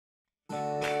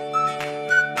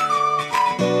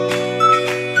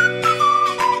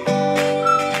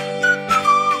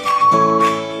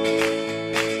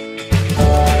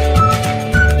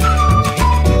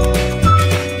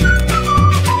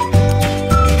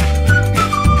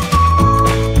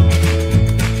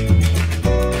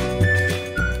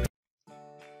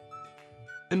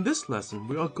this lesson,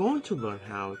 we are going to learn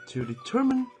how to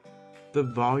determine the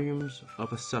volumes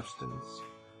of a substance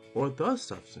or the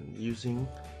substance using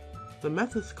the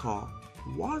methods called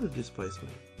water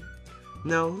displacement.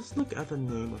 Now let's look at the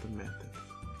name of the method.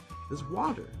 It's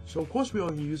water. So of course we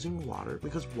are using water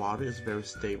because water is very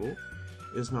stable,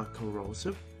 is not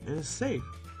corrosive, and is safe.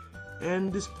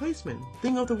 And displacement,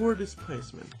 think of the word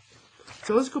displacement.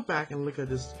 So let's go back and look at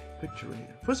this picture right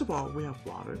here. First of all, we have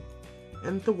water,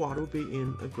 and the water will be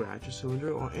in a graduate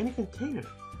cylinder or any container.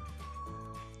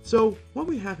 So what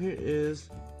we have here is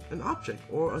an object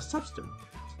or a substance.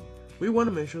 We want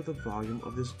to measure the volume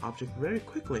of this object very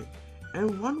quickly,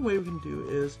 and one way we can do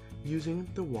is using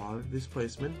the water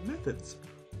displacement methods.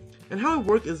 And how it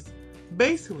works is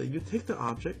basically you take the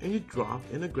object and you drop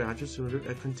in a graduate cylinder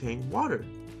that contains water.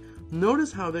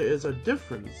 Notice how there is a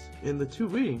difference in the two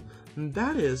readings, and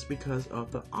that is because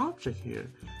of the object here.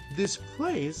 This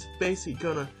place basically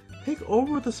gonna take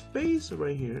over the space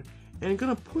right here and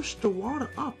gonna push the water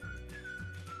up.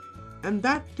 And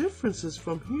that differences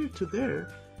from here to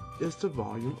there is the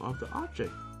volume of the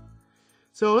object.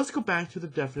 So let's go back to the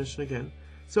definition again.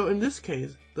 So in this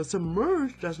case, the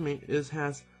submerged does mean it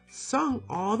has sunk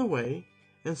all the way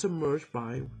and submerged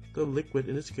by the liquid,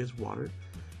 in this case water,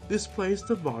 displace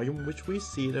the volume, which we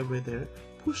see that right there,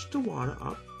 push the water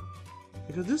up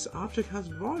because this object has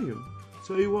volume,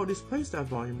 so it will displace that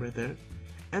volume right there,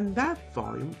 and that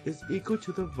volume is equal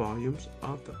to the volumes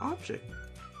of the object.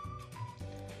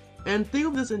 And think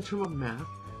of this in terms of math.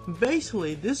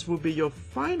 Basically this will be your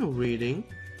final reading,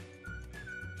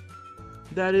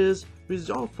 that is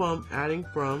result from adding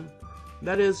from,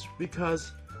 that is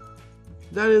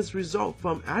result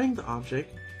from adding the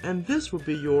object, and this will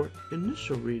be your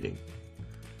initial reading.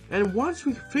 And once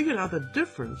we figured out the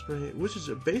difference, right, which is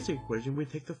a basic equation, we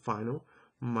take the final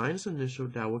minus initial,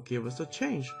 that will give us a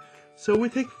change. So we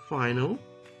take final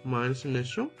minus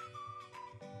initial,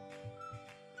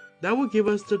 that will give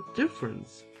us the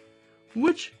difference,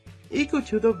 which equal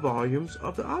to the volumes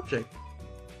of the object.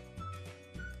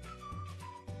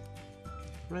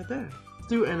 Right there. Let's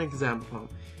do an example problem.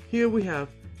 Here we have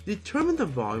determine the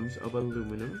volumes of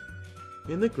aluminum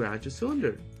in the graduate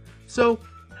cylinder. So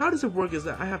how does it work is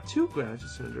that I have two graduate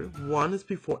cylinders. One is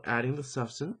before adding the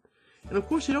substance, and of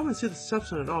course you don't want to see the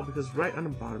substance at all because right on the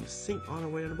bottom, sink all the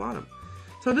way on the bottom.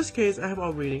 So in this case I have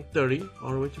our reading 30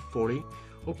 all the way to 40.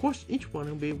 Of course each one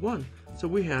will be 1, so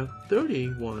we have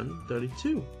 31,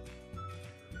 32.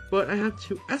 But I have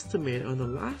to estimate on the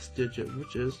last digit,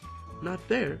 which is not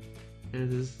there,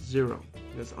 and it is 0,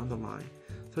 that's on the line.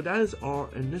 So that is our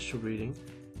initial reading,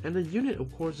 and the unit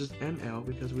of course is ml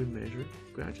because we measure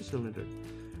graduate cylinder.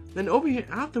 Then over here,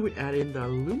 after we add in the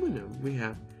aluminum, we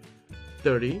have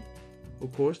 30,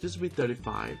 of course this will be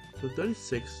 35, so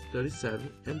 36,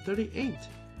 37, and 38,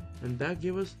 and that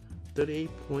gives us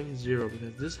 38.0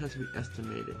 because this has to be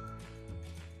estimated.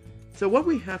 So what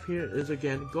we have here is,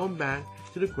 again, going back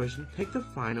to the question, take the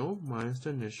final minus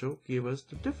the initial, give us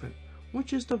the difference,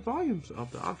 which is the volumes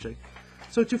of the object.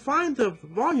 So to find the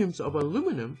volumes of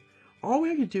aluminum, all we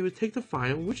have to do is take the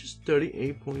final, which is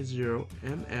 38.0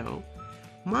 ml,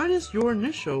 minus your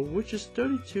initial, which is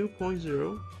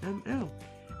 32.0 ml,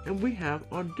 and we have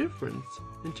our difference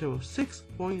in terms of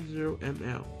 6.0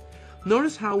 ml.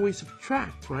 Notice how we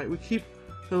subtract, right? We keep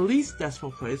the least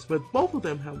decimal place, but both of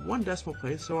them have one decimal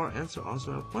place, so our answer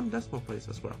also has one decimal place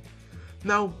as well.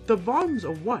 Now, the volumes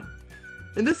of what?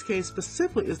 In this case,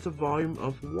 specifically, is the volume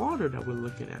of water that we're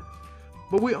looking at.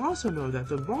 But we also know that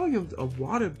the volume of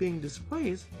water being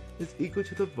displaced is equal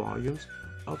to the volumes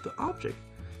of the object.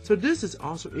 So this is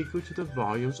also equal to the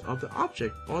volumes of the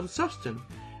object or the substance.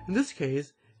 In this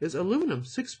case, is aluminum,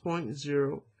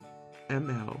 6.0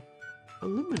 ml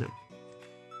aluminum.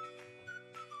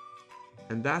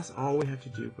 And that's all we have to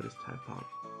do for this type problem.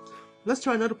 Let's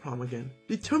try another problem again.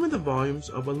 Determine the volumes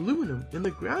of aluminum in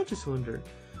the graduate cylinder.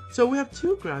 So we have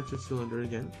two graduate cylinders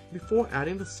again, before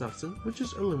adding the substance, which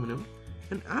is aluminum,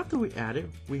 and after we add it,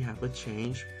 we have a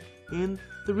change in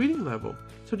the reading level.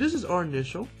 So this is our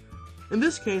initial. In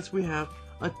this case, we have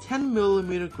a 10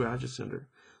 millimeter graduate cylinder.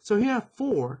 So here I have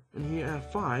 4, and here I have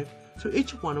 5, so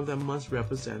each one of them must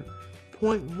represent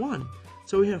 0.1.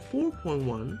 So we have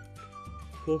 4.1,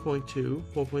 4.2,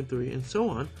 4.3, and so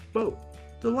on, but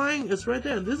the line is right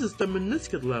there. This is the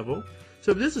meniscus level,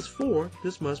 so if this is 4,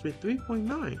 this must be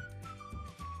 3.9.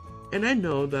 And I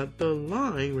know that the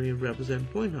line really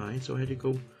represents 0.9, so I had to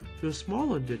go to a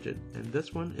smaller digit, and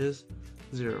this one is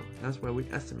 0. That's why we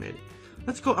estimate it.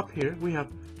 Let's go up here. We have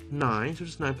 9, so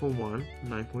it's 9.1,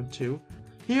 9.2.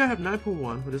 Here I have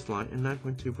 9.1 for this line and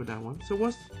 9.2 for that one. So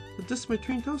what's the distance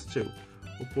between those two?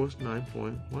 Of course,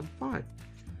 9.15.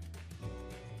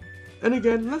 And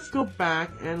again, let's go back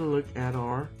and look at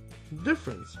our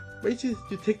difference. Basically,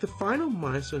 you take the final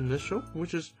minus the initial,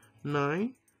 which is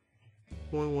 9.15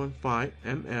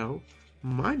 ml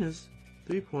minus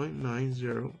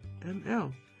 3.90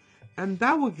 ml. And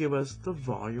that will give us the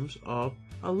volumes of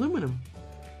aluminum,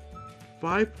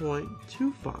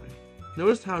 5.25.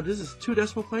 Notice how this is 2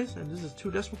 decimal places and this is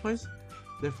 2 decimal places.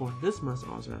 Therefore, this must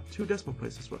also have 2 decimal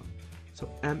places as well. So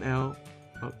ml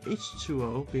of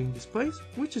H2O being displaced,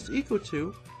 which is equal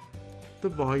to the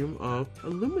volume of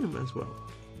aluminum as well.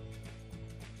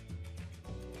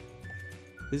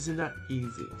 Isn't that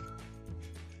easy?